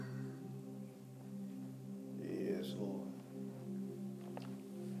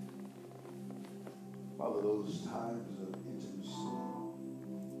Father, those times of intimacy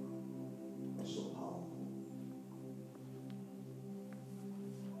are so powerful.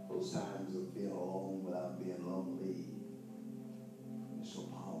 Those times of being alone without being lonely is so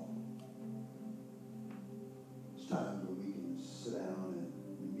powerful. Those times where we can sit down and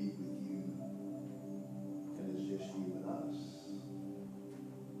meet with you, and it's just you and us.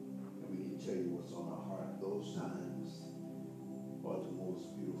 And we can tell you what's on our heart. Those times are the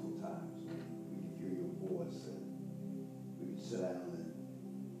most beautiful times when we can hear your voice and we can sit down and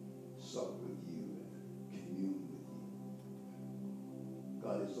sup with you and commune with you.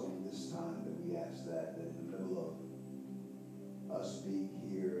 God, it's on this time that we ask that in the middle of us being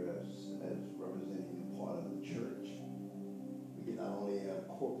here as representing a part of the church, we can not only have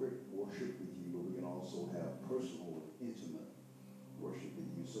corporate worship with you, but we can also have personal, intimate worship with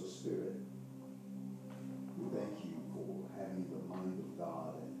you. So, Spirit, we thank you for having the mind of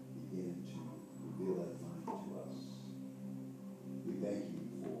God and beginning to reveal that mind to us. We thank you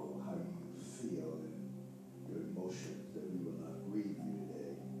for how you feel and your emotions, that we will not grieve you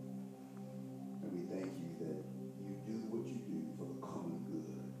today. And we thank you that you do what you do for the common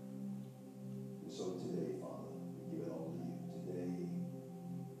good. And so today, Father, we give it all to you. Today,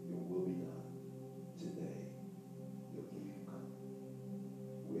 your will be done. Today, your kingdom come.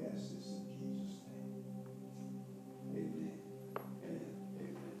 We ask this in Jesus' name. Amen and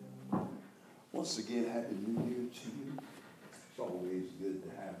amen. Once again, Happy New Year to you. It's always good to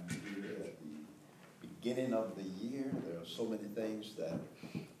have you here at the beginning of the year. There are so many things that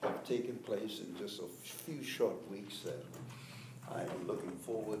have taken place in just a few short weeks that I am looking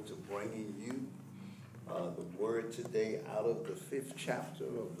forward to bringing you the word today out of the 5th chapter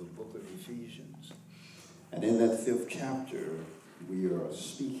of the book of Ephesians. And in that 5th chapter, we are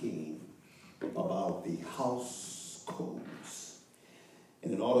speaking about the house codes.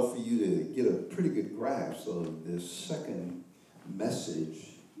 And in order for you to get a pretty good grasp of this second message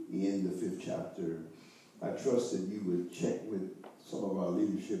in the 5th chapter, I trust that you would check with some of our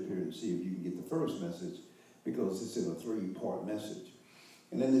leadership here to see if you can get the first message, because it's in a 3-part message.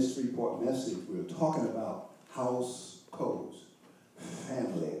 And in this 3-part message, we're talking about house codes,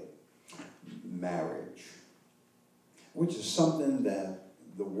 family, marriage, which is something that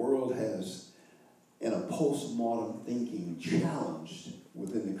the world has, in a postmodern thinking, challenged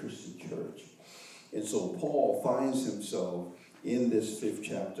within the Christian church. And so Paul finds himself in this 5th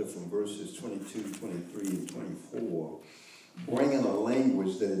chapter from verses 22, 23, and 24, bringing a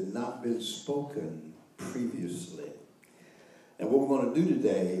language that had not been spoken previously. And what we're going to do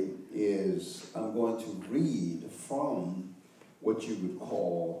today is I'm going to read from what you would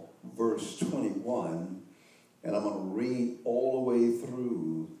call verse 21, and I'm going to read all the way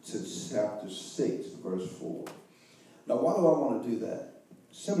through to chapter 6, verse 4. Now, why do I want to do that?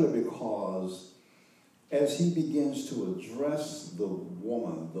 Simply because as he begins to address the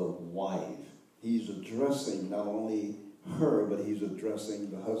woman, the wife, he's addressing not only her, but he's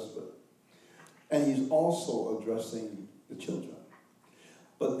addressing the husband. And he's also addressing the children.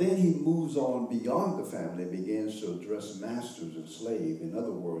 But then he moves on beyond the family and begins to address masters and slaves. In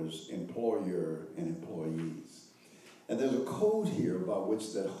other words, employer and employees. And there's a code here by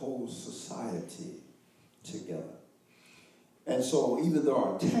which that holds society together. And so even though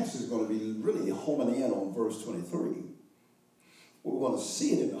our text is going to be really homing in on verse 23, we're going to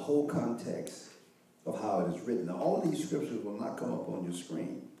see it in the whole context of how it is written. Now, all of these scriptures will not come up on your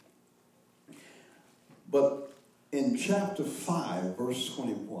screen. But in chapter 5, verse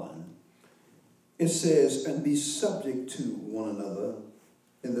 21, it says, "And be subject to one another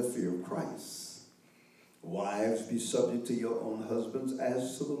in the fear of Christ. Wives, be subject to your own husbands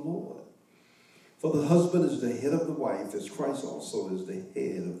as to the Lord. For the husband is the head of the wife, as Christ also is the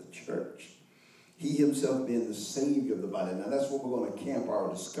head of the church, he himself being the Savior of the body." Now, that's what we're going to camp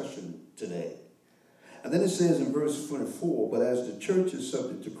our discussion today. And then it says in verse 24, "But as the church is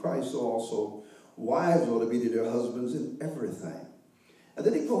subject to Christ, so also wives ought to be to their husbands in everything." And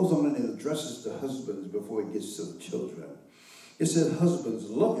then it goes on and it addresses the husbands before it gets to the children. It says, "Husbands,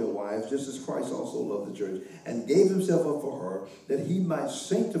 love your wives, just as Christ also loved the church, and gave himself up for her, that he might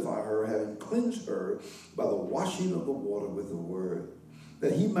sanctify her, having cleansed her by the washing of the water with the word,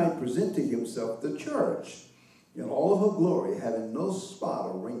 that he might present to himself the church in all of her glory, having no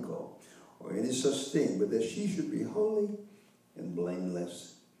spot or wrinkle or any such thing, but that she should be holy and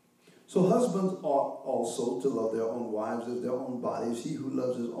blameless. So husbands ought also to love their own wives as their own bodies. He who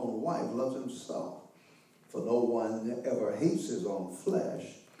loves his own wife loves himself. For no one ever hates his own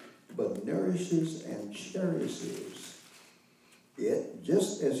flesh, but nourishes and cherishes it,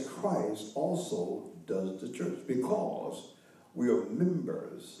 just as Christ also does the church, because we are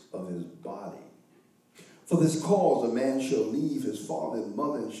members of his body. For this cause a man shall leave his father and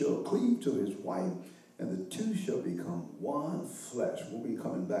mother and shall cleave to his wife, and the two shall become one flesh. We'll be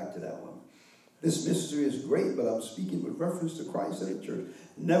coming back to that one. This mystery is great, but I'm speaking with reference to Christ and the church.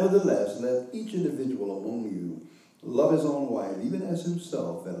 Nevertheless, let each individual among you love his own wife, even as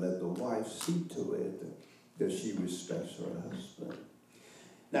himself, and let the wife see to it that she respects her husband.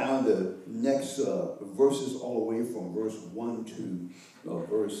 Now, in the next verses, all the way from verse 1 to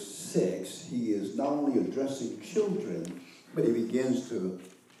verse 6, he is not only addressing children, but he begins to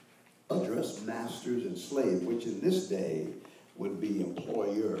address masters and slaves, which in this day would be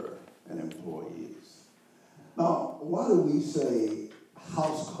employer and employees. Now, why do we say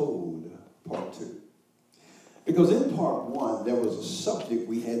household part 2? Because in part 1, there was a subject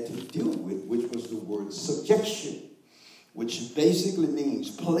we had to deal with, which was the word subjection, which basically means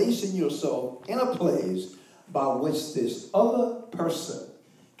placing yourself in a place by which this other person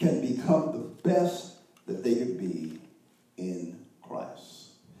can become the best that they could be in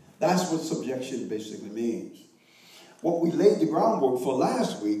Christ. That's what subjection basically means. What we laid the groundwork for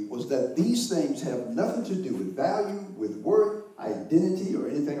last week was that these things have nothing to do with value, with worth, identity, or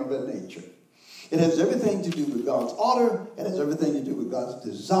anything of that nature. It has everything to do with God's order. It has everything to do with God's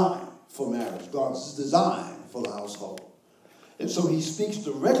design for marriage, God's design for the household. And so he speaks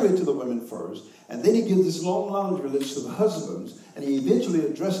directly to the women first, and then he gives this long laundry list to the husbands, and he eventually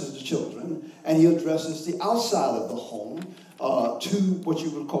addresses the children, and he addresses the outside of the home to what you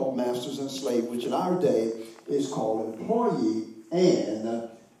would call masters and slaves, which in our day is called employee and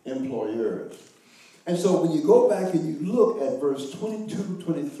employers. And so when you go back and you look at verse 22,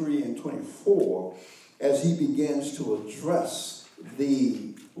 23, and 24, as he begins to address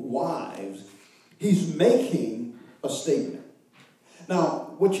the wives, he's making a statement.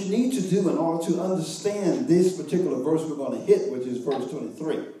 Now, what you need to do in order to understand this particular verse we're going to hit, which is verse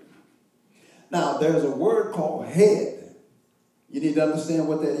 23. Now, there's a word called head. You need to understand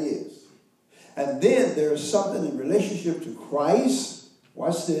what that is. And then there's something in relationship to Christ,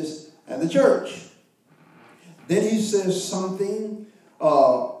 watch this, and the church. Then he says something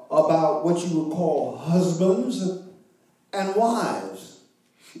about what you would call husbands and wives.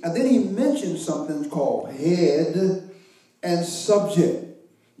 And then he mentions something called head and subject.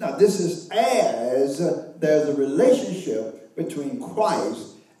 Now, this is as there's a relationship between Christ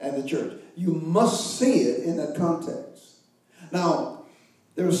and the church. You must see it in that context. Now,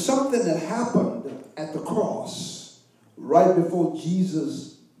 there was something that happened at the cross right before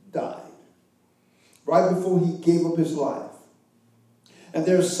Jesus died, right before he gave up his life. And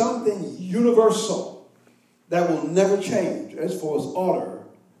there's something universal that will never change as far as order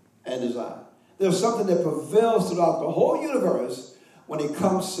and design. There's something that prevails throughout the whole universe when it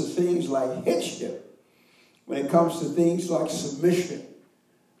comes to things like headship, when it comes to things like submission,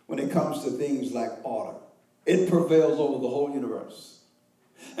 when it comes to things like order. It prevails over the whole universe.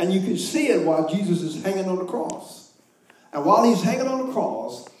 And you can see it while Jesus is hanging on the cross. And while he's hanging on the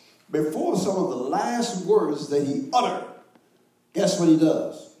cross, before some of the last words that he uttered, guess what he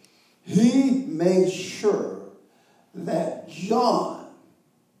does? He makes sure that John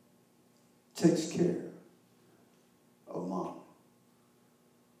takes care of Mom.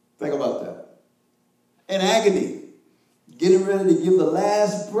 Think about that. In agony, getting ready to give the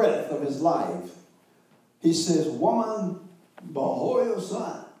last breath of his life, he says, woman, behold your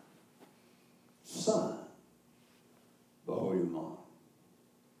son. Son, behold your mom.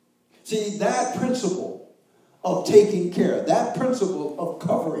 See, that principle of taking care, that principle of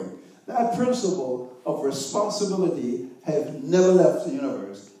covering, that principle of responsibility has never left the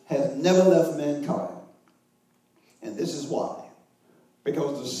universe, has never left mankind. And this is why.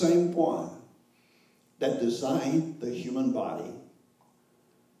 Because the same one that designed the human body,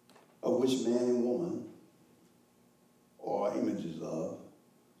 of which man and woman are images of,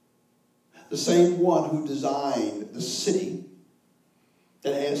 the same one who designed the city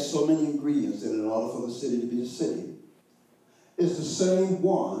that has so many ingredients in order for the city to be a city, is the same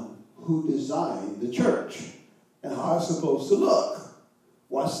one who designed the church and how it's supposed to look.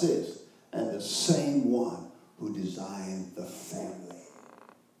 Watch this. And the same one who designed the family.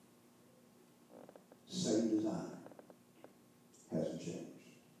 Same design. Hasn't changed.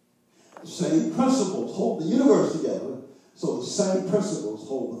 The same principles hold the universe together, so the same principles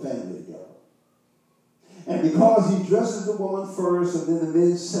hold the family together. And because he dresses the woman first, and then the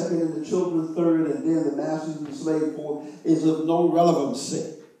men second, and the children third, and then the masters and the slave fourth, is of no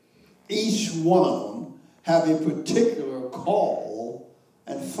relevancy. Each one of them have a particular call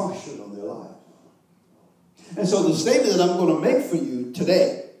and function on their life. And so the statement that I'm going to make for you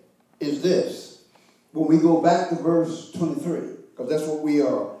today is this. When we go back to verse 23, because that's what we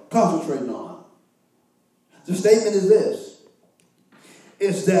are concentrating on. The statement is this.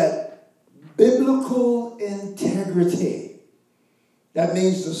 It's that biblical integrity. That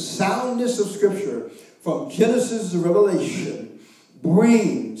means the soundness of Scripture from Genesis to Revelation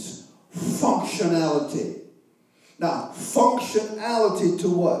brings functionality. Now, functionality to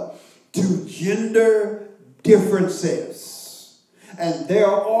what? To gender differences. And there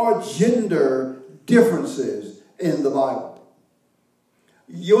are gender differences in the Bible.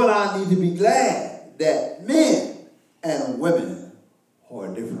 You and I need to be glad that men and women are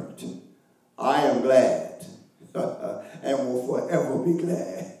different. I am glad and will forever be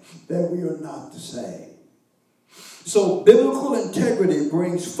glad that we are not the same. So biblical integrity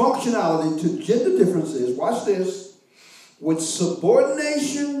brings functionality to gender differences. Watch this. With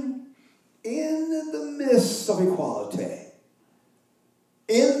subordination in the midst of equality.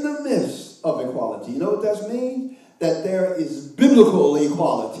 In the midst of equality. You know what that means? That there is biblical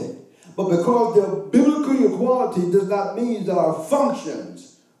equality. But because there biblical equality does not mean that our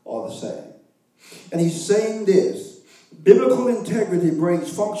functions are the same. And he's saying this. Biblical integrity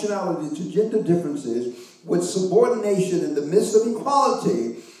brings functionality to gender differences with subordination in the midst of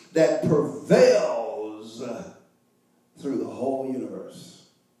equality that prevails through the whole universe.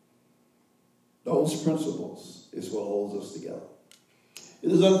 Those principles is what holds us together.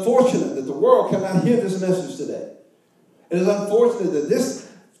 It is unfortunate that the world cannot hear this message today. It is unfortunate that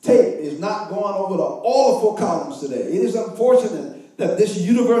this tape is not going over to all the 4 columns today. It is unfortunate that this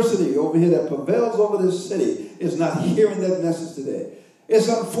university over here that prevails over this city is not hearing that message today. It's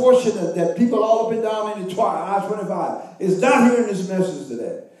unfortunate that people all up and down in the I-25 is not hearing this message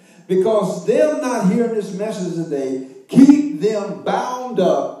today. Because them not hearing this message today keep them bound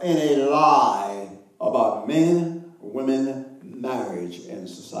up in a lie about men, women, marriage, and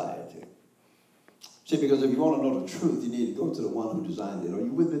society. See, because if you want to know the truth, you need to go to the one who designed it. Are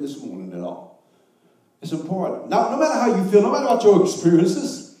you with me this morning at all? It's important. Now, no matter how you feel, no matter what your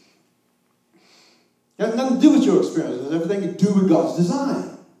experiences, it has nothing to do with your experiences. Everything to do with God's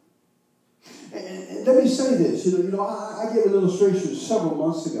design. And let me say this. You know, I gave an illustration several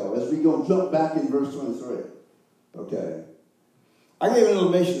months ago as we go jump back in verse 23. Okay. I gave an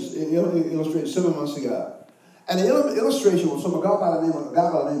illustration 7 months ago. And the illustration was from a guy by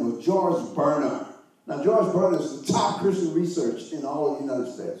the name of George Berner. Now, George Berner is the top Christian research in all of the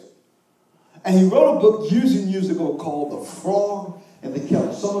United States. And he wrote a book years ago called The Frog and the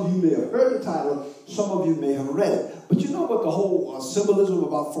Kettle. Some of you may have heard the title. Some of you may have read it. But you know what the whole symbolism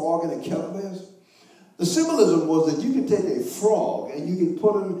about frog and a kettle is? The symbolism was that you could take a frog and you could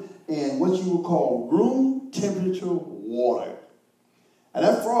put him in what you would call room temperature water. And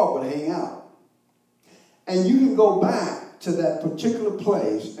that frog would hang out. And you can go back to that particular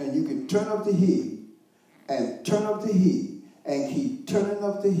place and you can turn up the heat and turn up the heat and keep turning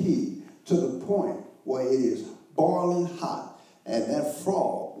up the heat to the point where it is boiling hot and that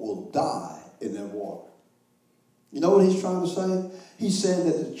frog will die in that water. You know what he's trying to say? He's saying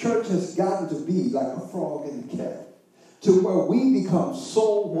that the church has gotten to be like a frog in the kettle to where we become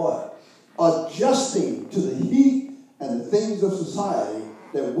so what? Adjusting to the heat and the things of society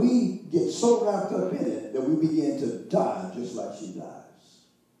that we get so wrapped up in it that we begin to die just like she dies.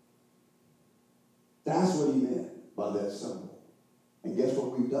 That's what he meant by that symbol. And guess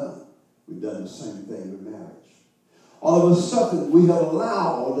what we've done? We've done the same thing with marriage. All of a sudden, we have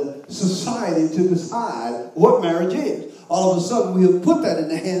allowed society to decide what marriage is. All of a sudden, we have put that in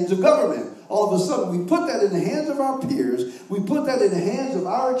the hands of government. All of a sudden, we put that in the hands of our peers. We put that in the hands of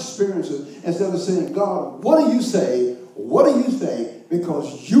our experiences instead of saying, God, what do you say? What do you think?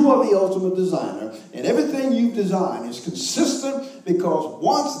 Because you are the ultimate designer, and everything you've designed is consistent, because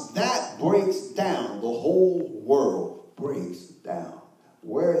once that breaks down, the whole world breaks down.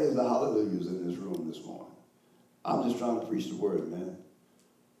 Where is the hallelujahs in this room this morning? I'm just trying to preach the word, man.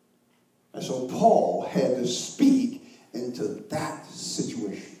 And so Paul had to speak into that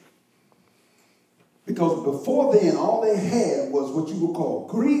situation. Because before then, all they had was what you would call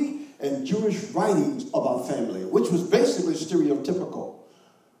Greek and Jewish writings about family, which was basically stereotypical.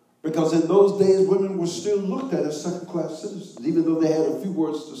 Because in those days, women were still looked at as second-class citizens, even though they had a few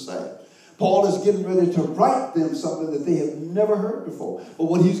words to say. Paul is getting ready to write them something that they have never heard before. But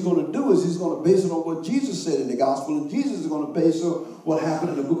what he's going to do is he's going to base it on what Jesus said in the gospel, and Jesus is going to base it on what happened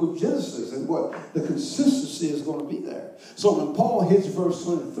in the book of Genesis and what the consistency is going to be there. So when Paul hits verse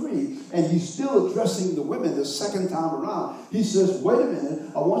 23, and he's still addressing the women the second time around, he says, wait a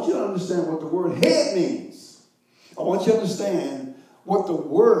minute, I want you to understand what the word head means. I want you to understand what the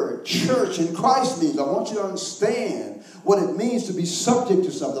word church in Christ means. I want you to understand what it means to be subject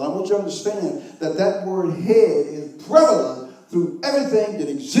to something. I want you to understand that that word head is prevalent through everything that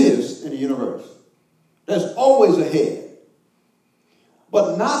exists in the universe. There's always a head.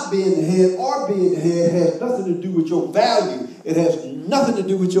 But not being the head or being the head has nothing to do with your value. It has nothing to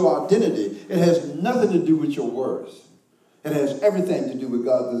do with your identity. It has nothing to do with your worth. It has everything to do with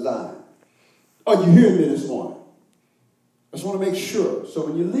God's design. Are you hearing me this morning? I just want to make sure. So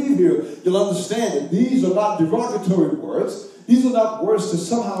when you leave here, you'll understand that these are not derogatory words. These are not words to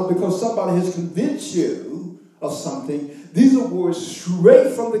somehow, because somebody has convinced you of something. These are words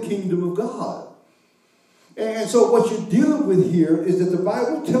straight from the kingdom of God. And so what you're dealing with here is that the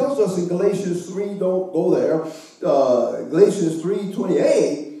Bible tells us in Galatians 3, don't go there, Galatians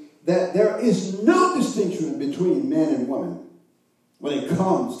 3:28, that there is no distinction between men and women when it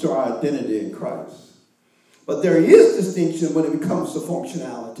comes to our identity in Christ. But there is distinction when it comes to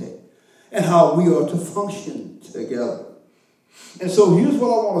functionality and how we are to function together. And so here's what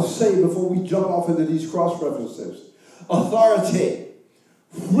I want to say before we jump off into these cross-references. Authority,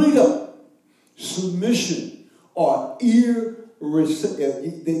 freedom, submission are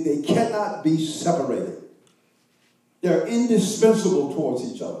they cannot be separated. They're indispensable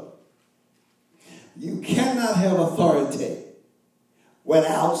towards each other. You cannot have authority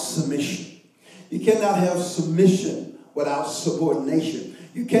without submission. You cannot have submission without subordination.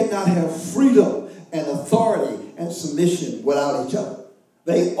 You cannot have freedom and authority and submission without each other.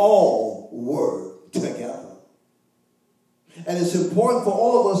 They all work together. And it's important for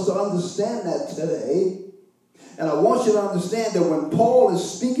all of us to understand that today. And I want you to understand that when Paul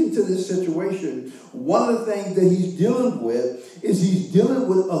is speaking to this situation, one of the things that he's dealing with is he's dealing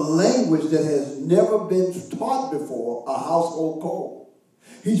with a language that has never been taught before, a household code.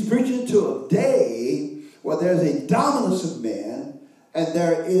 He's preaching to a day where there's a dominance of men and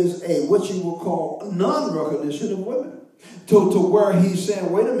there is a what you will call non-recognition of women. To where he's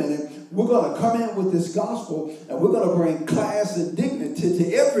saying, wait a minute, we're going to come in with this gospel and we're going to bring class and dignity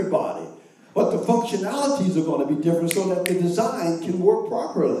to everybody. But the functionalities are going to be different so that the design can work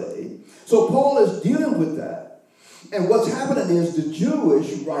properly. So Paul is dealing with that. And what's happening is the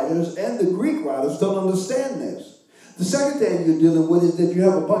Jewish writers and the Greek writers don't understand this. The second thing you're dealing with is that you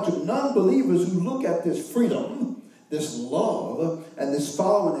have a bunch of non-believers who look at this freedom, this love, and this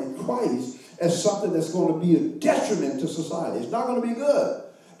following in Christ as something that's going to be a detriment to society. It's not going to be good.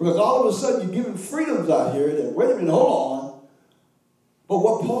 Because all of a sudden you're giving freedoms out here that, wait a minute, hold on. But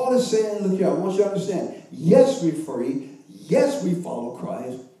what Paul is saying, look here, I want you to understand. Yes, we're free. Yes, we follow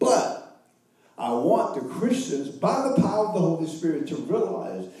Christ. But I want the Christians, by the power of the Holy Spirit, to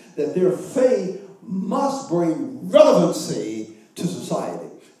realize that their faith must bring relevancy to society.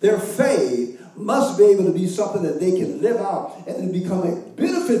 Their faith must be able to be something that they can live out and then become a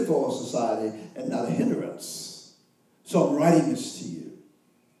benefit for society and not a hindrance. So I'm writing this to you.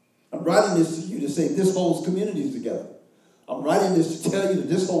 I'm writing this to you to say this holds communities together. I'm writing this to tell you that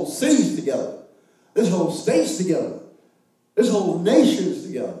this holds cities together. This holds states together. This holds nations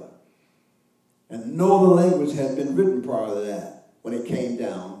together. And no other language had been written prior to that when it came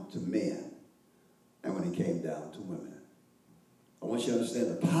down to men and when it came down to women. I want you to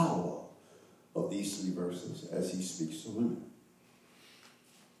understand the power of these three verses as he speaks to women.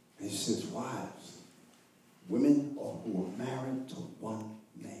 And he says, wives, women who are married to one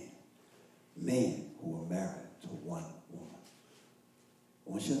man, men who are married to one woman. I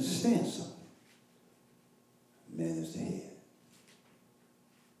want you to understand something. Man is the head.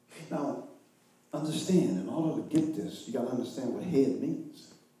 Now, understand, in order to get this, you got to understand what head means.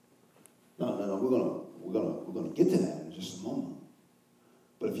 No, we're gonna get to that in just a moment.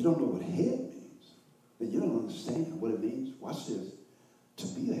 But if you don't know what head means, then you don't understand what it means. Watch this. To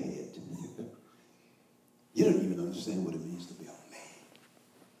be a head. You don't even understand what it means to be a man.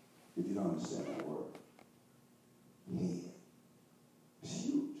 If you don't understand that word. Head. It's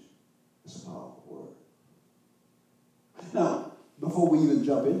huge. It's a powerful word. Now, before we even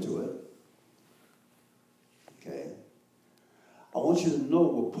jump into it, okay, I want you to know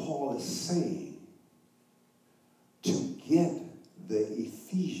what Paul is saying to get the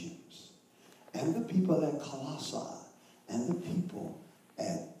Ephesians and the people at Colossae and the people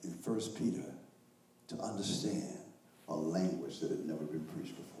in 1 Peter to understand a language that had never been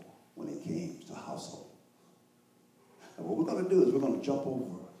preached before when it came to household. And what we're going to do is we're going to jump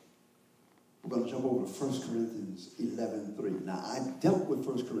over. We're going to jump over to 1 Corinthians 11:3. Now, I dealt with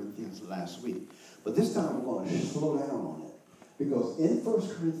 1 Corinthians last week, but this time we're going to slow down on it. Because in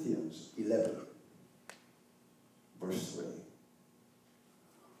 1 Corinthians 11, verse 3,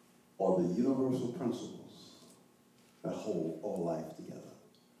 are the universal principles that hold all life together.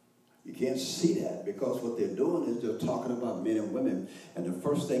 You can't see that because what they're doing is they're talking about men and women. And the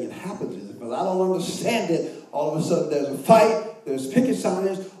first thing that happens is, because I don't understand it, all of a sudden there's a fight there's picket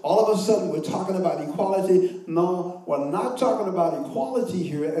signs. All of a sudden, we're talking about equality. No, we're not talking about equality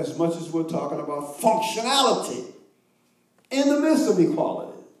here as much as we're talking about functionality in the midst of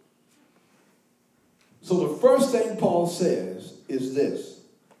equality. So the first thing Paul says is this.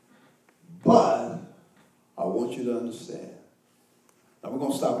 But I want you to understand. Now, we're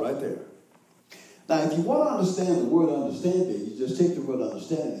going to stop right there. Now, if you want to understand the word understanding, you just take the word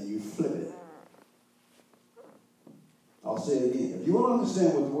understanding and you flip it. I'll say it again. If you want to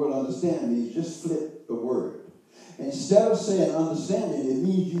understand what the word understand means, just flip the word. Instead of saying understanding, it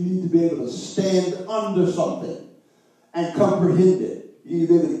means you need to be able to stand under something and comprehend it. You need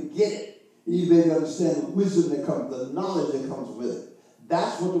to be able to get it. You need to be able to understand the wisdom that comes, the knowledge that comes with it.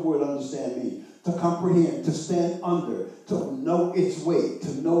 That's what the word understand means. To comprehend, to stand under, to know its weight,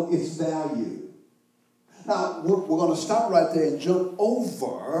 to know its value. Now, we're going to stop right there and jump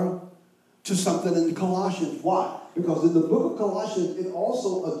over to something in Colossians. Why? Because in the book of Colossians, it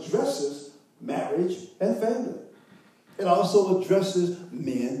also addresses marriage and family. It also addresses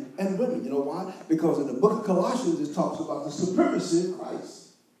men and women. You know why? Because in the book of Colossians, it talks about the supremacy of Christ.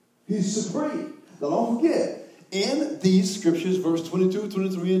 He's supreme. Now, don't forget, in these scriptures, verse 22,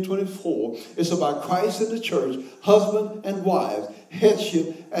 23, and 24, it's about Christ and the church, husband and wives,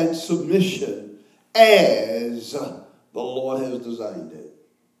 headship and submission, as the Lord has designed it.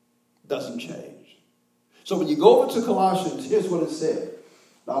 Doesn't change. So when you go over to Colossians, here's what it said.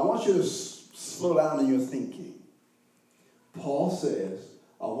 Now I want you to slow down in your thinking. Paul says,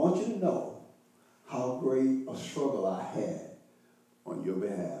 I want you to know how great a struggle I had on your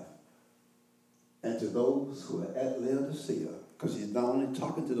behalf. And to those who are at Laodicea, because he's not only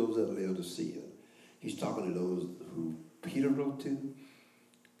talking to those at Laodicea, he's talking to those who Peter wrote to,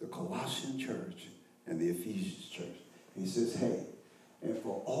 the Colossian church, and the Ephesians church. He says, hey, and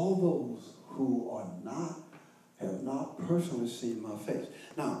for all those who have not personally seen my face.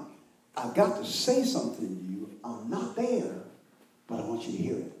 Now, I've got to say something to you. I'm not there, but I want you to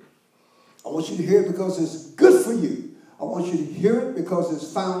hear it. I want you to hear it because it's good for you. I want you to hear it because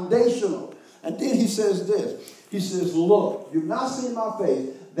it's foundational. And then he says this. He says, look, you've not seen my face,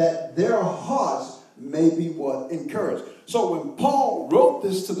 that their hearts may be what? Encouraged. So when Paul wrote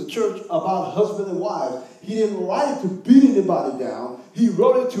this to the church about husband and wives, he didn't write it to beat anybody down. He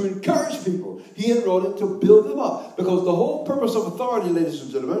wrote it to encourage people. He wrote it to build them up. Because the whole purpose of authority, ladies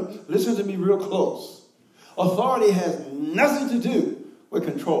and gentlemen, listen to me real close. Authority has nothing to do with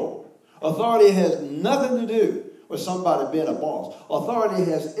control. Authority has nothing to do with somebody being a boss. Authority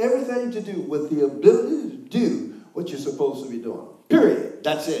has everything to do with the ability to do what you're supposed to be doing. Period.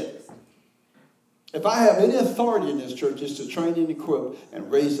 That's it. If I have any authority in this church, it's to train and equip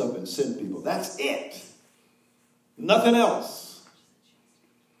and raise up and send people. That's it. Nothing else.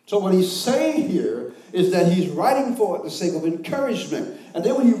 So what he's saying here is that he's writing for the sake of encouragement. And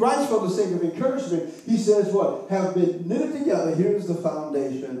then when he writes for the sake of encouragement, he says what? Have been knitted together. Here's the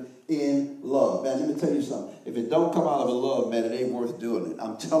foundation in love. Man, let me tell you something. If it don't come out of a love, man, it ain't worth doing it.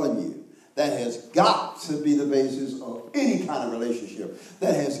 I'm telling you. That has got to be the basis of any kind of relationship.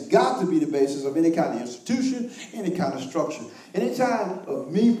 That has got to be the basis of any kind of institution, any kind of structure. Any time of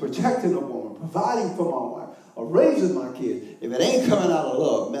me protecting a woman, providing for my wife, or raising my kids, if it ain't coming out of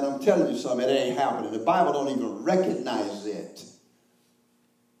love, man, I'm telling you something, it ain't happening. The Bible don't even recognize it.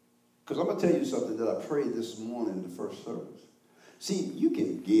 Because I'm going to tell you something that I prayed this morning in the first service. See, you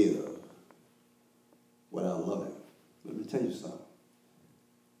can give without loving. Let me tell you something.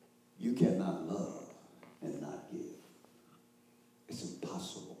 You cannot love and not give. It's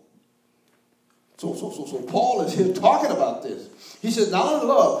impossible. So Paul is here talking about this. He says, not only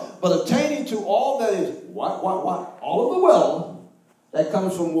love, but attaining to all that is, what? All of the wealth that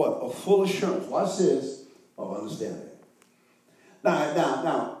comes from what? A full assurance. Watch this, of understanding.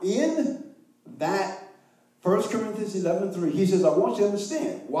 Now, in that 1 Corinthians 11:3, he says, I want you to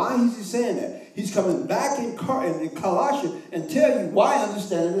understand. Why is he saying that? He's coming back in Colossians and tell you why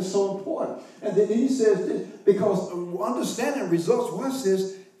understanding is so important. And then he says this, because understanding results, watch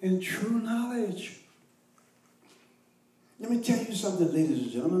this, in true knowledge. Let me tell you something, ladies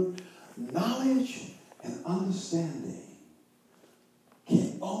and gentlemen. Knowledge and understanding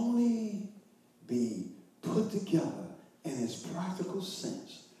can only be put together in its practical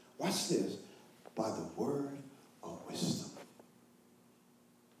sense. Watch this. By the word of wisdom.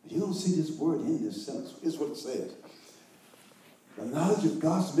 You don't see this word in this sentence. Here's what it says. The knowledge of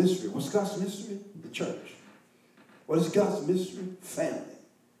God's mystery. What's God's mystery? The church. What is God's mystery? Family.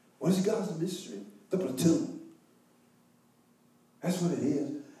 What is God's mystery? The platoon. That's what it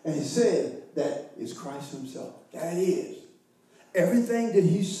is. And he said that is Christ himself. That is. Everything that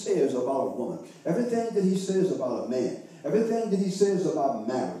he says about a woman, everything that he says about a man, everything that he says about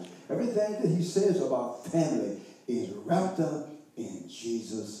marriage, everything that he says about family is wrapped up in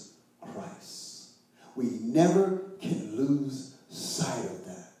Jesus Christ. We never can lose sight of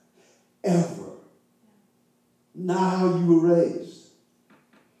that. Ever. Not how you were raised.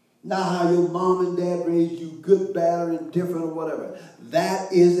 Not how your mom and dad raised you, good, bad, or indifferent, or whatever.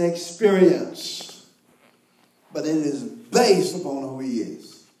 That is experience. But it is based upon who he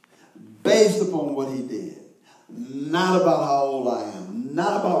is. Based upon what he did. Not about how old I am.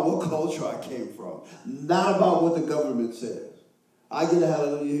 Not about what culture I came from. Not about what the government says. I get a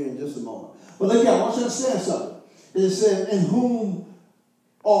hallelujah here in just a moment. But look at, I want you to understand something. It says, in whom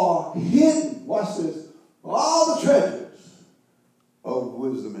are hidden, watch this, all the treasures of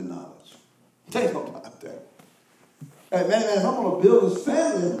wisdom and knowledge. Think about that. Hey, man, if I'm going to build this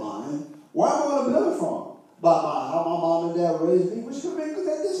family of mine, where am I going to build it from? By how my mom and dad raised me, which could be because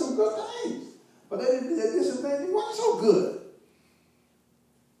they did some good things. But they did some things that weren't so good.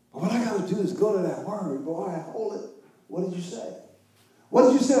 But what I got to do is go to that word, boy, hold it. What did you say? What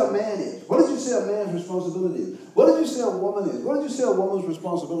did you say a man is? What did you say a man's responsibility is? What did you say a woman is? What did you say a woman's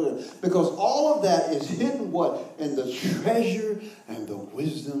responsibility is? Because all of that is hidden what? In the treasure and the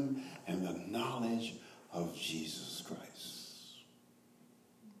wisdom and the knowledge of Jesus Christ.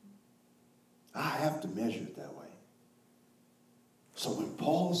 I have to measure it that way. So when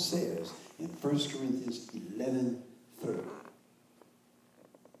Paul says in 1 Corinthians 11:30,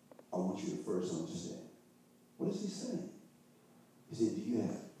 I want you to first understand. What is he saying? He said, do you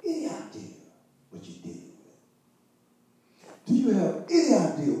have any idea what you're dealing with? Do you have any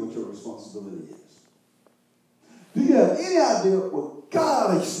idea what your responsibility is? Do you have any idea what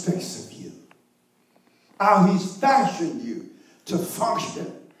God expects of you? How he's fashioned you to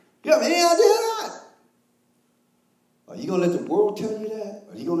function? You have any idea of that? Are you going to let the world tell you that?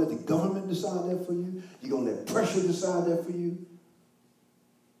 Are you going to let the government decide that for you? Are you going to let pressure decide that for you?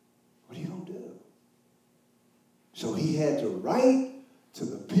 What are you going to do? So he had to write to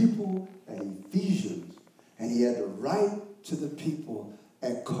the people at Ephesians, and he had to write to the people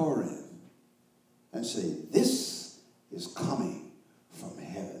at Corinth and say, this is coming from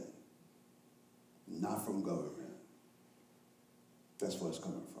heaven, not from government. That's where it's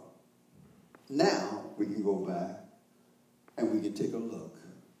coming from. Now we can go back and we can take a look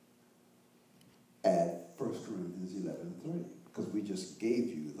at 1 Corinthians 11:3, because we just gave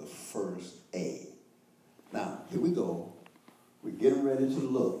you the first A. Now, here we go. We're getting ready to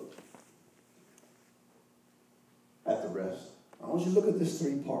look at the rest. I want you to look at these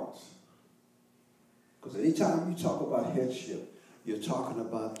three parts. Because anytime you talk about headship, you're talking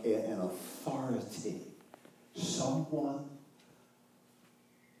about an authority. Someone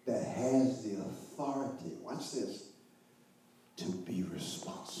that has the authority, watch this, to be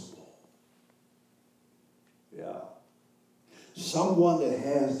responsible. Yeah. Someone that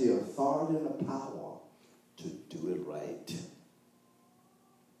has the authority and the power to do it right.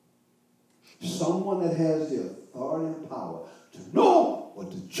 Someone that has the authority and power to know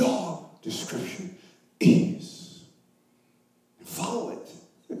what the job description is. And follow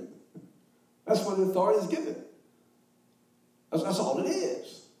it. That's what the authority is given. That's all it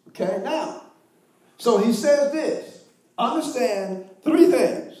is. Okay, now. So he says this. Understand three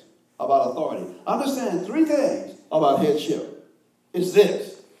things about authority. Understand three things about headship. It's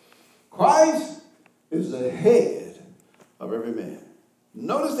this. Christ is the head of every man.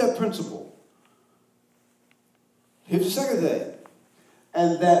 Notice that principle. Here's the second thing.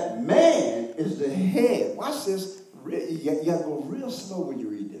 And that man is the head. Watch this. You got to go real slow when you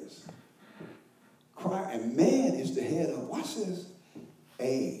read this. And man is the head of, watch this,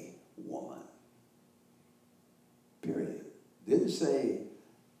 a woman. Period. Didn't say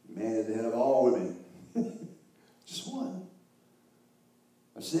man is the head of all women. Just one.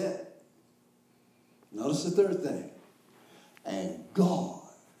 That's it. Notice the third thing. And God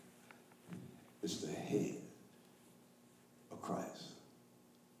is the head of Christ.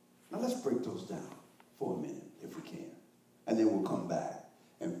 Now let's break those down for a minute, if we can. And then we'll come back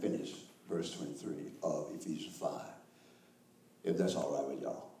and finish verse 23 of Ephesians 5. If that's all right with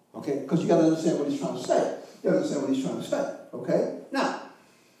y'all. Okay? Because you got to understand what he's trying to say. You got to understand what he's trying to say. Okay? Now,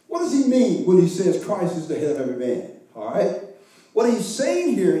 what does he mean when he says Christ is the head of every man? All right? What he's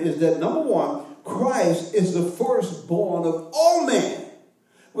saying here is that, number one, Christ is the firstborn of all men,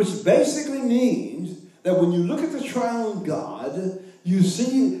 which basically means that when you look at the triune God, you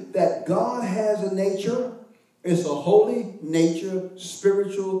see that God has a nature. It's a holy nature,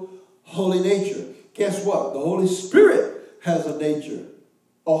 spiritual, holy nature. Guess what? The Holy Spirit has a nature,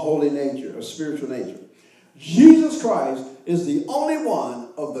 a holy nature, a spiritual nature. Jesus Christ is the only one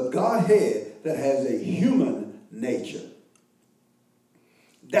of the Godhead that has a human nature.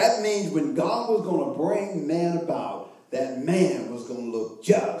 That means when God was going to bring man about, that man was going to look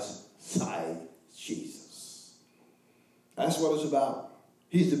just like Jesus. That's what it's about.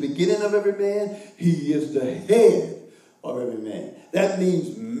 He's the beginning of every man. He is the head of every man. That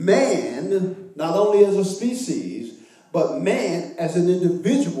means man, not only as a species, but man as an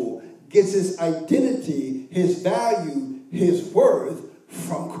individual gets his identity, his value, his worth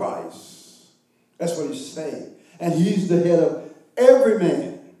from Christ. That's what he's saying. And he's the head of every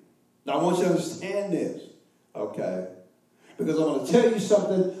man. Now, I want you to understand this, okay? Because I'm going to tell you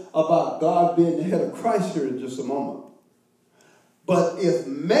something about God being the head of Christ here in just a moment. But if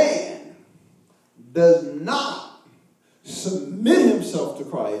man does not submit himself to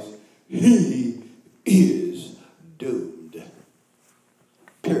Christ, he is doomed.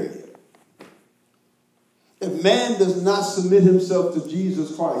 Period. If man does not submit himself to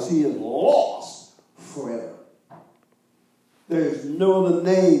Jesus Christ, he is lost forever. There is no other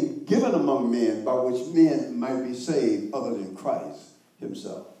name given among men by which men might be saved other than Christ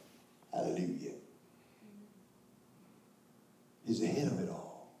himself. Hallelujah. He's the head of it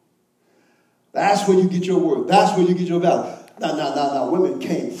all. That's where you get your worth. That's where you get your value. Now, women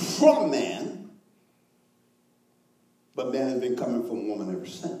came from man, but man has been coming from woman ever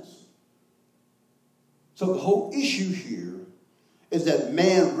since. So the whole issue here is that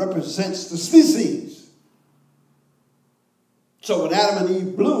man represents the species. So when Adam and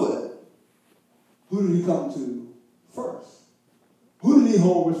Eve blew it, who did he come to first? Who did he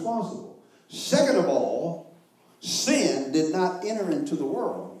hold responsible? Second of all, sin did not enter into the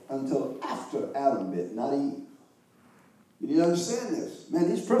world until after Adam bit, not Eve. You need to understand this. Man,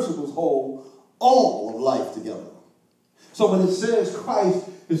 these principles hold all of life together. So when it says Christ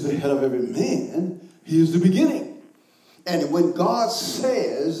is the head of every man, he is the beginning. And when God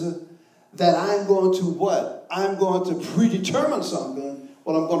says that I'm going to what? I'm going to predetermine something.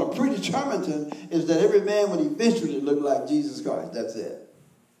 What I'm going to predetermine is that every man would eventually look like Jesus Christ. That's it.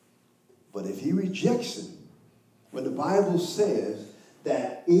 But if he rejects him, when the Bible says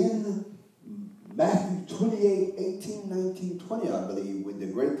that in Matthew 28, 18, 19, 20, I believe, with the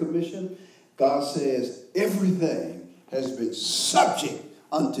Great Commission, God says everything has been subject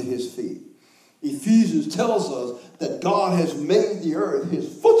unto his feet. Ephesians tells us that God has made the earth his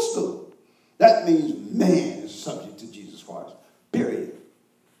footstool. That means man is subject to Jesus Christ. Period.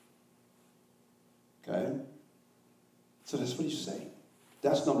 Okay? So that's what he's saying.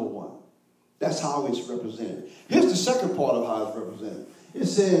 That's number one. That's how it's represented. Here's the second part of how it's represented. It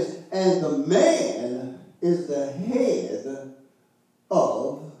says, and the man is the head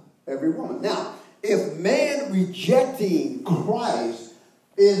of every woman. Now, if man rejecting Christ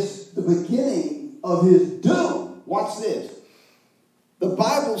is the beginning of his doom, watch this. The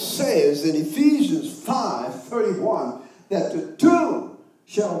Bible says in Ephesians 5:31 that the two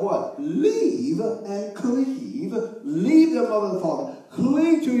shall what? Leave and cleave. Leave their mother and father.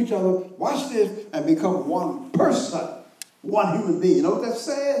 Cleave to each other. Watch this. And become one person. One human being. You know what that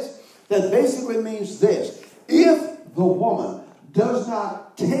says? That basically means this. If the woman does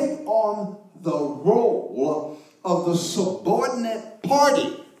not take on the role of the subordinate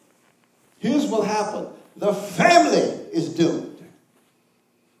party, here's what happened. The family is doomed.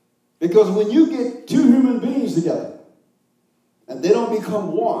 Because when you get two human beings together and they don't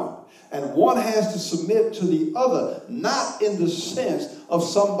become one, and one has to submit to the other, not in the sense of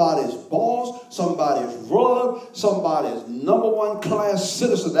somebody's boss, somebody's ruler, somebody's number one class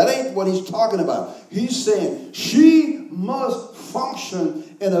citizen. That ain't what he's talking about. He's saying she must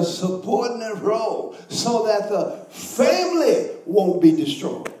function in a subordinate role so that the family won't be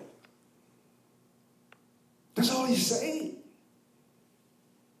destroyed. That's all he's saying.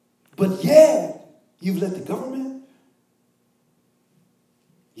 But yet, you've let the government,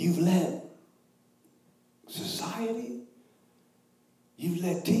 you've let society, you've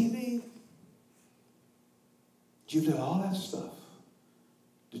let TV, you've let all that stuff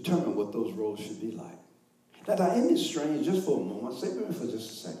determine what those roles should be like. Now, isn't it strange, just for a moment, stay with me for just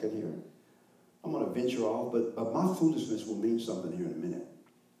a second here. I'm going to venture off, but my foolishness will mean something here in a minute.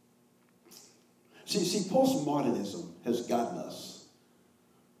 See, postmodernism has gotten us.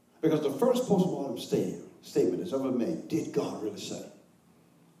 Because the first postmodern statement that's ever made, did God really say?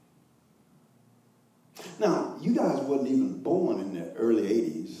 Now, you guys wasn't even born in the early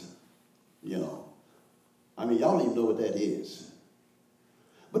 80s, you know. I mean, y'all don't even know what that is.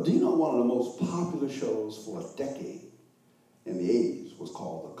 But do you know one of the most popular shows for a decade in the 80s was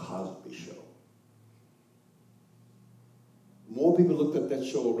called The Cosby Show? More people looked at that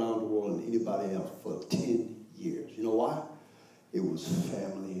show around the world than anybody else for 10 years. You know why? It was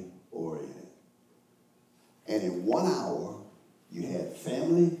family oriented. And in 1 hour, you had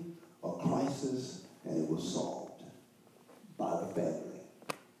family or crisis, and it was solved by the family.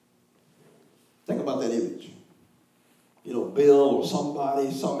 Think about that image. You know, Bill or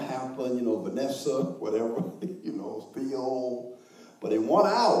somebody, something happened, you know, Vanessa, whatever, you know, Theo. But in 1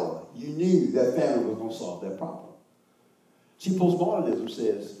 hour, you knew that family was going to solve that problem. See, postmodernism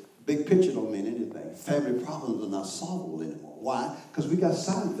says, big picture don't mean anything. Family problems are not solvable anymore. Why? Because we got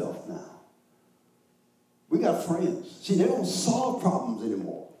Seinfeld now. We got Friends. See, they don't solve problems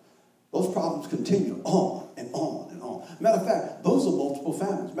anymore. Those problems continue on and on and on. Matter of fact, those are multiple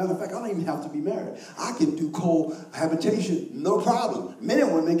families. Matter of fact, I don't even have to be married. I can do cohabitation, no problem. Men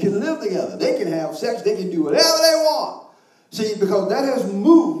and women can live together. They can have sex. They can do whatever they want. See, because that has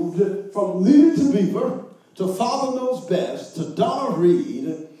moved from Leave It to Beaver to Father Knows Best to Donna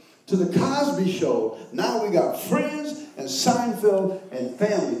Reed to the Cosby Show. Now we got Friends and Seinfeld, and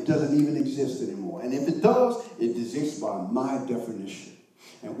family doesn't even exist anymore. And if it does, it exists by my definition.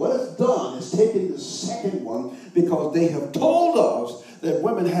 And what it's done is taken the second one, because they have told us that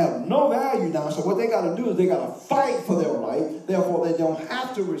women have no value now. So what they got to do is they got to fight for their right. Therefore, they don't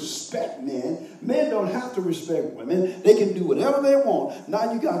have to respect men. Men don't have to respect women. They can do whatever they want.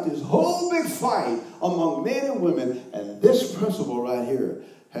 Now you got this whole big fight among men and women. And this principle right here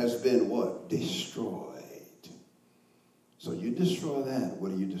has been what? Destroyed. So you destroy that, what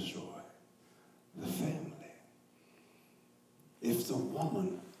do you destroy? The family. If the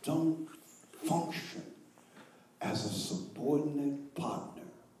woman don't function as a subordinate partner,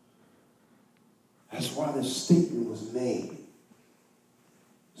 that's why the statement was made.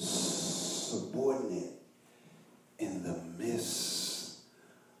 Subordinate in the midst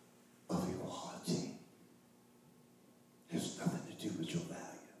of equality. It has nothing to do with your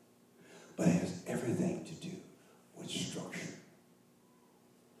value, but it has everything to do with structure.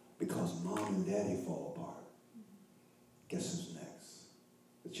 Because mom and daddy fall apart. Guess who's next?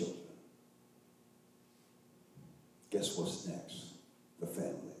 The children. Guess what's next? The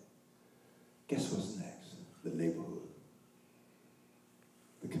family. Guess what's next? The neighborhood.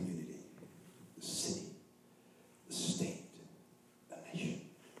 The community. The city. The state. The nation.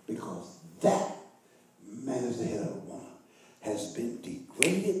 Because that man is the head of a woman has been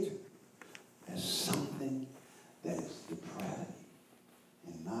degraded as something that is depravity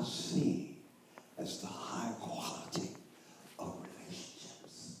and not seen as the high quality of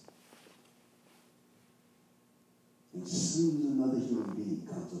relationships. And as soon as another human being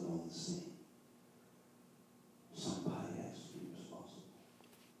comes on the scene, somebody has to be responsible.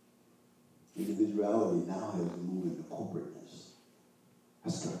 Individuality now has moved into corporateness.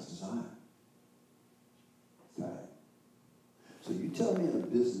 That's God's design. Okay. So you tell me in a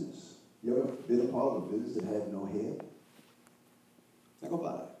business, you ever been a part of a business that had no head? Think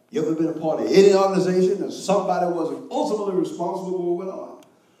about it. You ever been a part of any organization that somebody was ultimately responsible for what went on?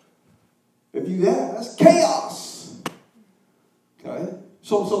 If you have, that's chaos. Okay?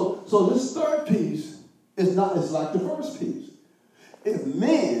 So this third piece is not as like the first piece. If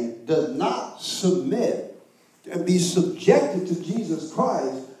man does not submit and be subjected to Jesus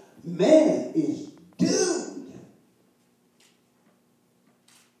Christ, man is doomed.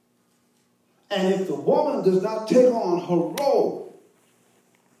 And if the woman does not take on her role,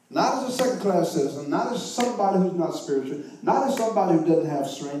 not as a second-class citizen, not as somebody who's not spiritual, not as somebody who doesn't have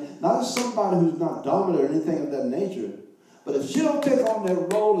strength, not as somebody who's not dominant or anything of that nature, but if she don't take on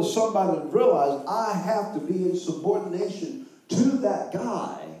that role as somebody that realizes I have to be in subordination to that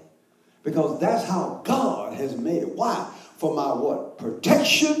guy, because that's how God has made it. Why? For my what?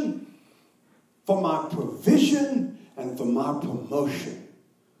 Protection, for my provision, and for my promotion.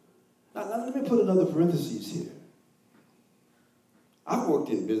 Now let me put another parenthesis here. I've worked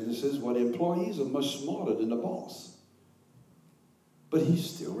in businesses where the employees are much smarter than the boss. But he's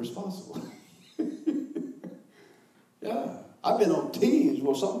still responsible. Yeah. I've been on teams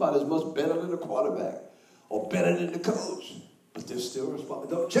where somebody's much better than the quarterback or better than the coach. But they're still responsible.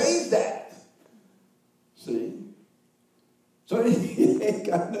 Don't change that. See? So it ain't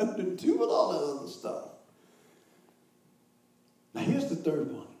got nothing to do with all that other stuff. Now here's the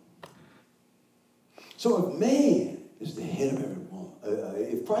third one. So if man is the head of every woman,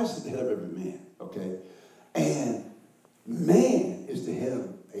 if Christ is the head of every man, okay, and man is the head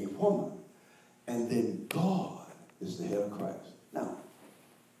of a woman, and then God is the head of Christ. Now,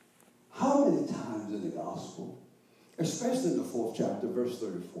 how many times in the gospel, especially in the 4th chapter, verse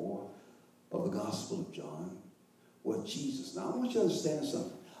 34 of the Gospel of John, where Jesus, now I want you to understand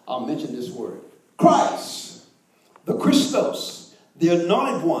something. I'll mention this word. Christ, the Christos, the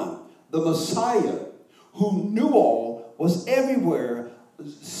anointed one, the Messiah, who knew all, was everywhere,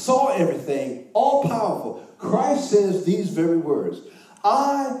 saw everything, all powerful, Christ says these very words,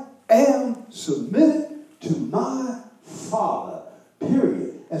 I am submitted to my Father,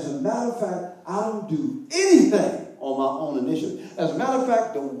 period. As a matter of fact, I don't do anything on my own initiative. As a matter of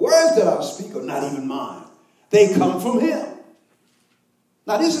fact, the words that I speak are not even mine. They come from him.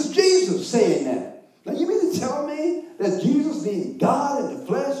 Now, this is Jesus saying that. Now, you mean to tell me that Jesus, being God in the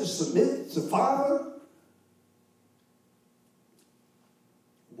flesh, is submitted to the Father?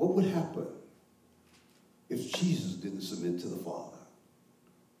 What would happen if Jesus didn't submit to the Father?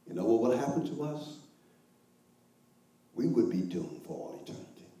 You know what would happen to us? We would be doomed for all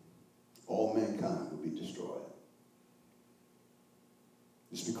eternity. All mankind would be destroyed.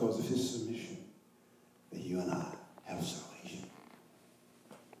 It's because of his submission that you and I have salvation.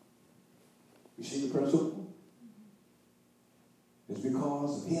 You see the principle? It's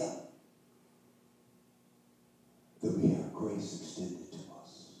because of him that we have grace extended to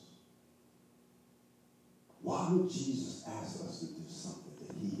us. Why would Jesus ask us to do something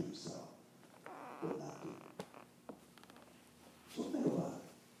that he himself would not do? So think about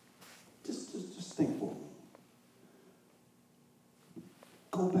it. Just think for a moment.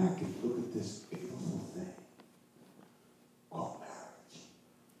 Go back and look at this beautiful thing called marriage.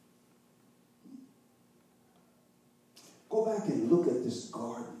 Go back and look at this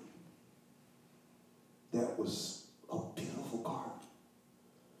garden that was a beautiful garden.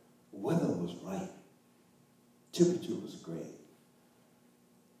 Weather was right. Temperature was great.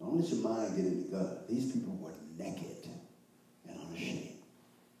 Don't let your mind get in the gutter. These people were naked and unashamed.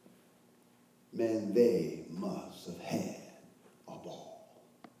 Man, they must have had a ball.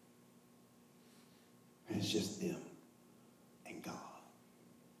 And it's just them and God.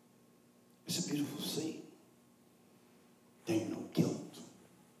 It's a beautiful scene. There ain't no guilt.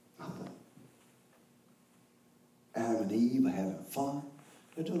 Nothing. Adam and Eve are having fun.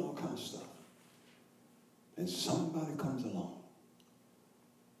 They're doing all kinds of stuff. And somebody comes along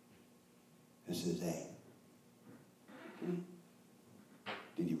and says, hey,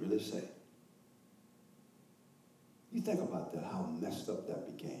 did he really say? You think about that, how messed up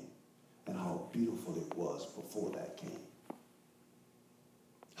that became and how beautiful it was before that came.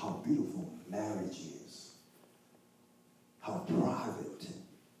 How beautiful marriage is. How private.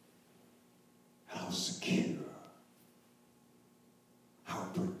 How secure. How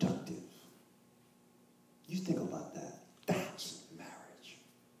productive. You think about that. That's marriage.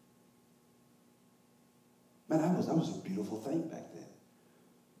 Man, that was a beautiful thing back then.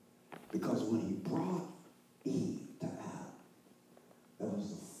 Because when he brought Eve to Adam, that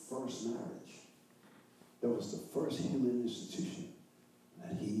was the first marriage. That was the first human institution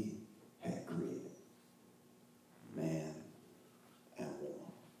that he had created. Man and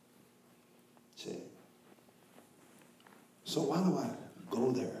woman. See? So why do I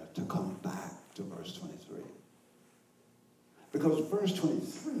go there to come back to verse 23? Because verse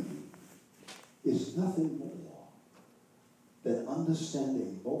 23 is nothing more than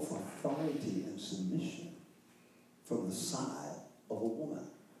understanding both authority and submission from the side of a woman.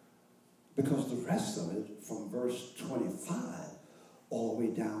 Because the rest of it, from verse 25 all the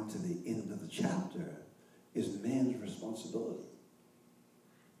way down to the end of the chapter, is man's responsibility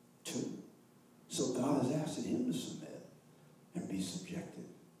too. So God is asking him to submit and be subjected.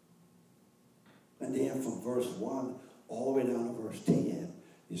 And then from verse 1 all the way down to verse 10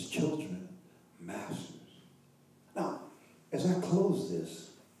 is children, masters. Now, as I close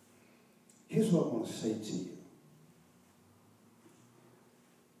this, here's what I want to say to you.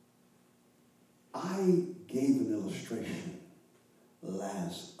 I gave an illustration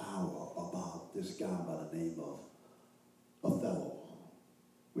last hour about this guy by the name of Othello,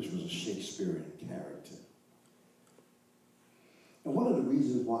 which was a Shakespearean character. And one of the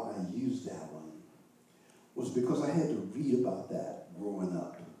reasons why I used that one was because I had to read about that growing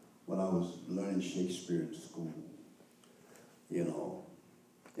up when I was learning Shakespeare in school. You know,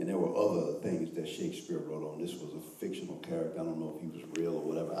 and there were other things that Shakespeare wrote on. This was a fictional character. I don't know if he was real or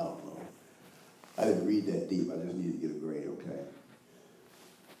whatever. I don't know. I didn't read that deep. I just needed to get a grade, okay?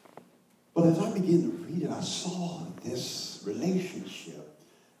 But as I began to read it, I saw this relationship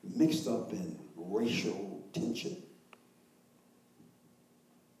mixed up in racial tension,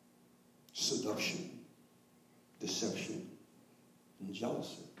 seduction, deception, and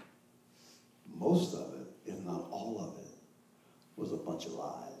jealousy. Most of it, if not all of it, was a bunch of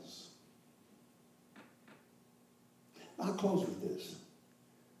lies. I'll close with this.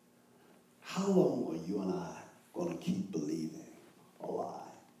 How long are you and I going to keep believing a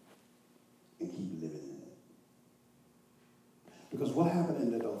lie and keep living in it? Because what happened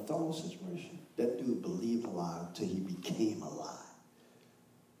in that Othello situation, that dude believed a lie until he became a lie.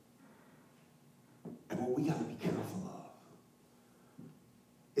 And what we got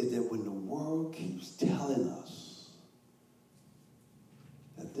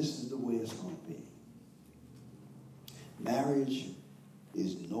it's going to be. Marriage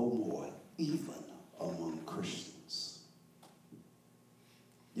is no more even among Christians.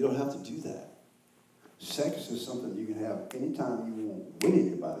 You don't have to do that. Sex is something you can have anytime you want, with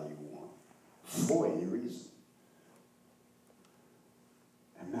anybody you want, for any reason.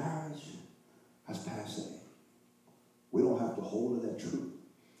 And marriage has passé. We don't have to hold to that truth.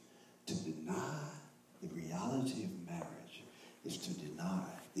 To deny the reality of marriage is to deny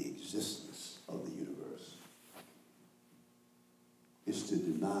the existence of the universe. It's to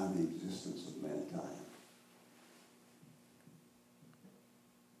deny the existence of mankind.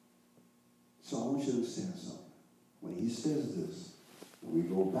 So I want you to understand something. When he says this, we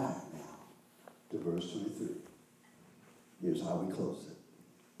go back now to verse 23. Here's how we close it.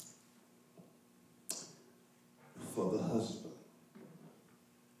 For the husband,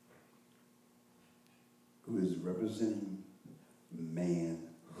 who is representing manhood,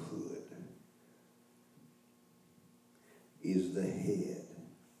 is the head,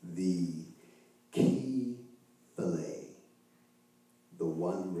 the key fillet, the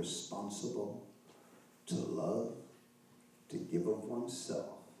one responsible to love, to give of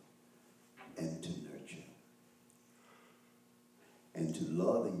oneself, and to nurture. And to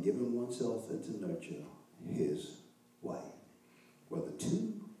love and give of oneself and to nurture his wife. Where the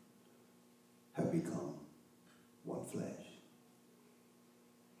two have become one flesh.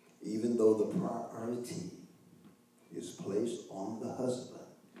 Even though the priority is placed on the husband,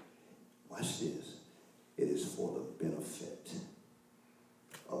 watch this, it is for the benefit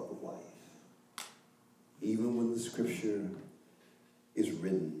of the wife. Even when the scripture is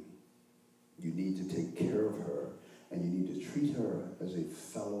written, you need to take care of her and you need to treat her as a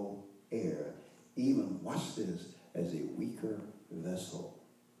fellow heir, even, watch this, as a weaker vessel.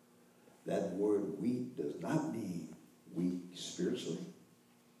 That word weak does not mean weak spiritually,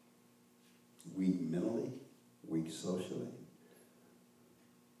 weak mentally, weak socially.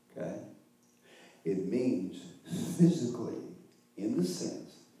 Okay? It means physically, in the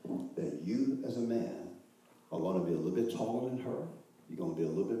sense that you as a man are going to be a little bit taller than her. You're going to be a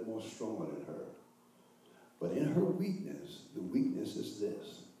little bit more stronger than her. But in her weakness, the weakness is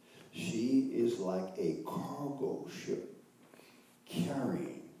this. She is like a cargo ship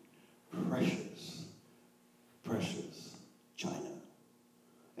carrying precious china.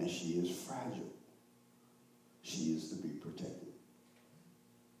 And she is fragile. She is to be protected.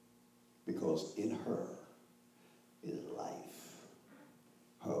 Because in her is life.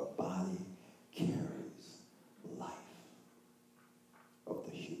 Her body carries life of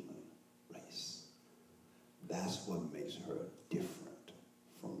the human race. That's what makes her different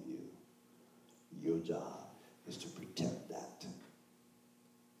from you. Your job is to protect that,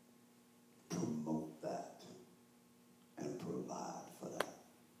 promote that, and provide for that.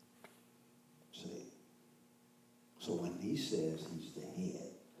 See? So when he says he's the head,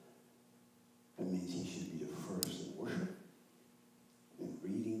 that means he should be the first in worship, in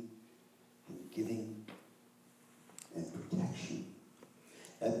reading, in giving, and protection.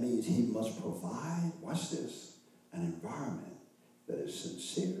 That means he must provide, watch this, an environment that is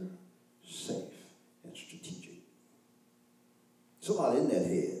sincere, safe, and strategic. It's a lot in that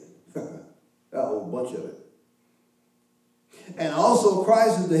head. A whole bunch of it. And also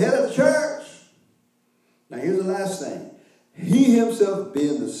Christ is the head of the church. Now here's the last thing. He himself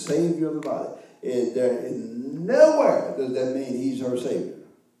being the Savior of the body. Nowhere does that mean he's her Savior.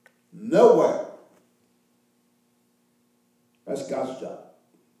 Nowhere. That's God's job.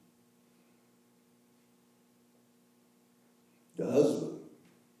 The husband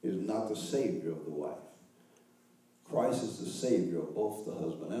is not the Savior of the wife. Christ is the Savior of both the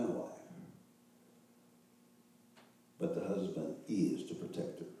husband and the wife. But the husband is the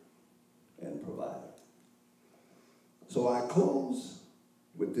protector and provider. So I close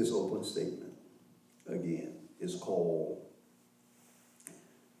with this open statement. Again, it's called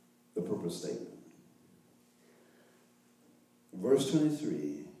the purpose statement. Verse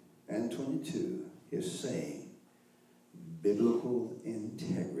 23 and 22 is saying biblical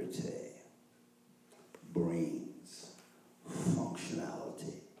integrity brings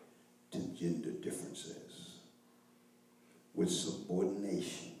functionality to gender differences with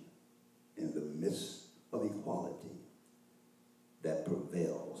subordination in the midst of equality that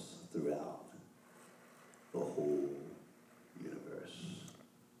prevails throughout the whole universe.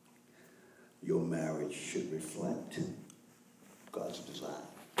 Your marriage should reflect God's design.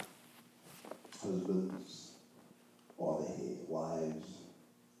 Husbands are the head. Wives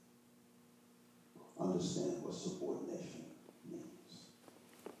understand what subordination means.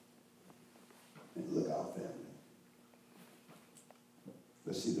 And look out, family.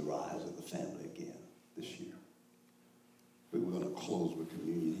 Let's see the rise of the close with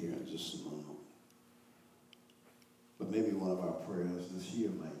communion here in just a moment. But maybe one of our prayers this year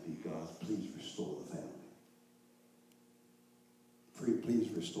might be, God, please restore the family. Please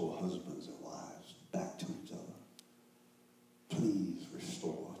restore husbands and wives back to each other. Please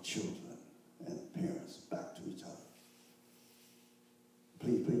restore children and parents back to each other.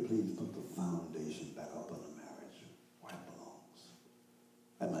 Please put the foundation back up on the marriage where it belongs.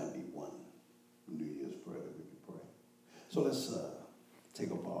 That might be one New Year's prayer that we could pray. So let's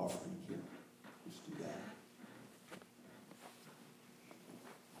take up our offering here. Let's do that.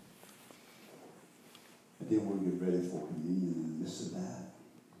 And then we'll get ready for communion in the midst of that.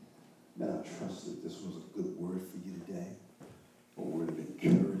 Man, I trust that this was a good word for you today. A word of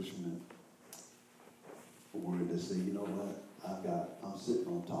encouragement. A word that say, you know what? I'm sitting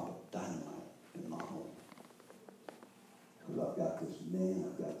on top of dynamite in my home. Because I've got this man,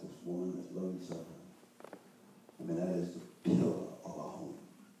 I've got this woman that love each other. I mean, that is the pillar of our home.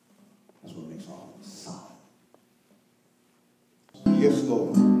 That's what makes our home solid. Yes,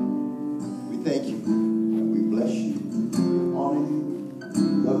 Lord. We thank you. And we bless you. We honor you. We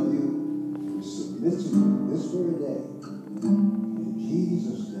love you. We submit to you this very day. In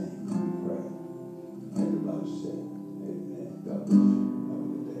Jesus' name we pray. Everybody say, amen. God bless you.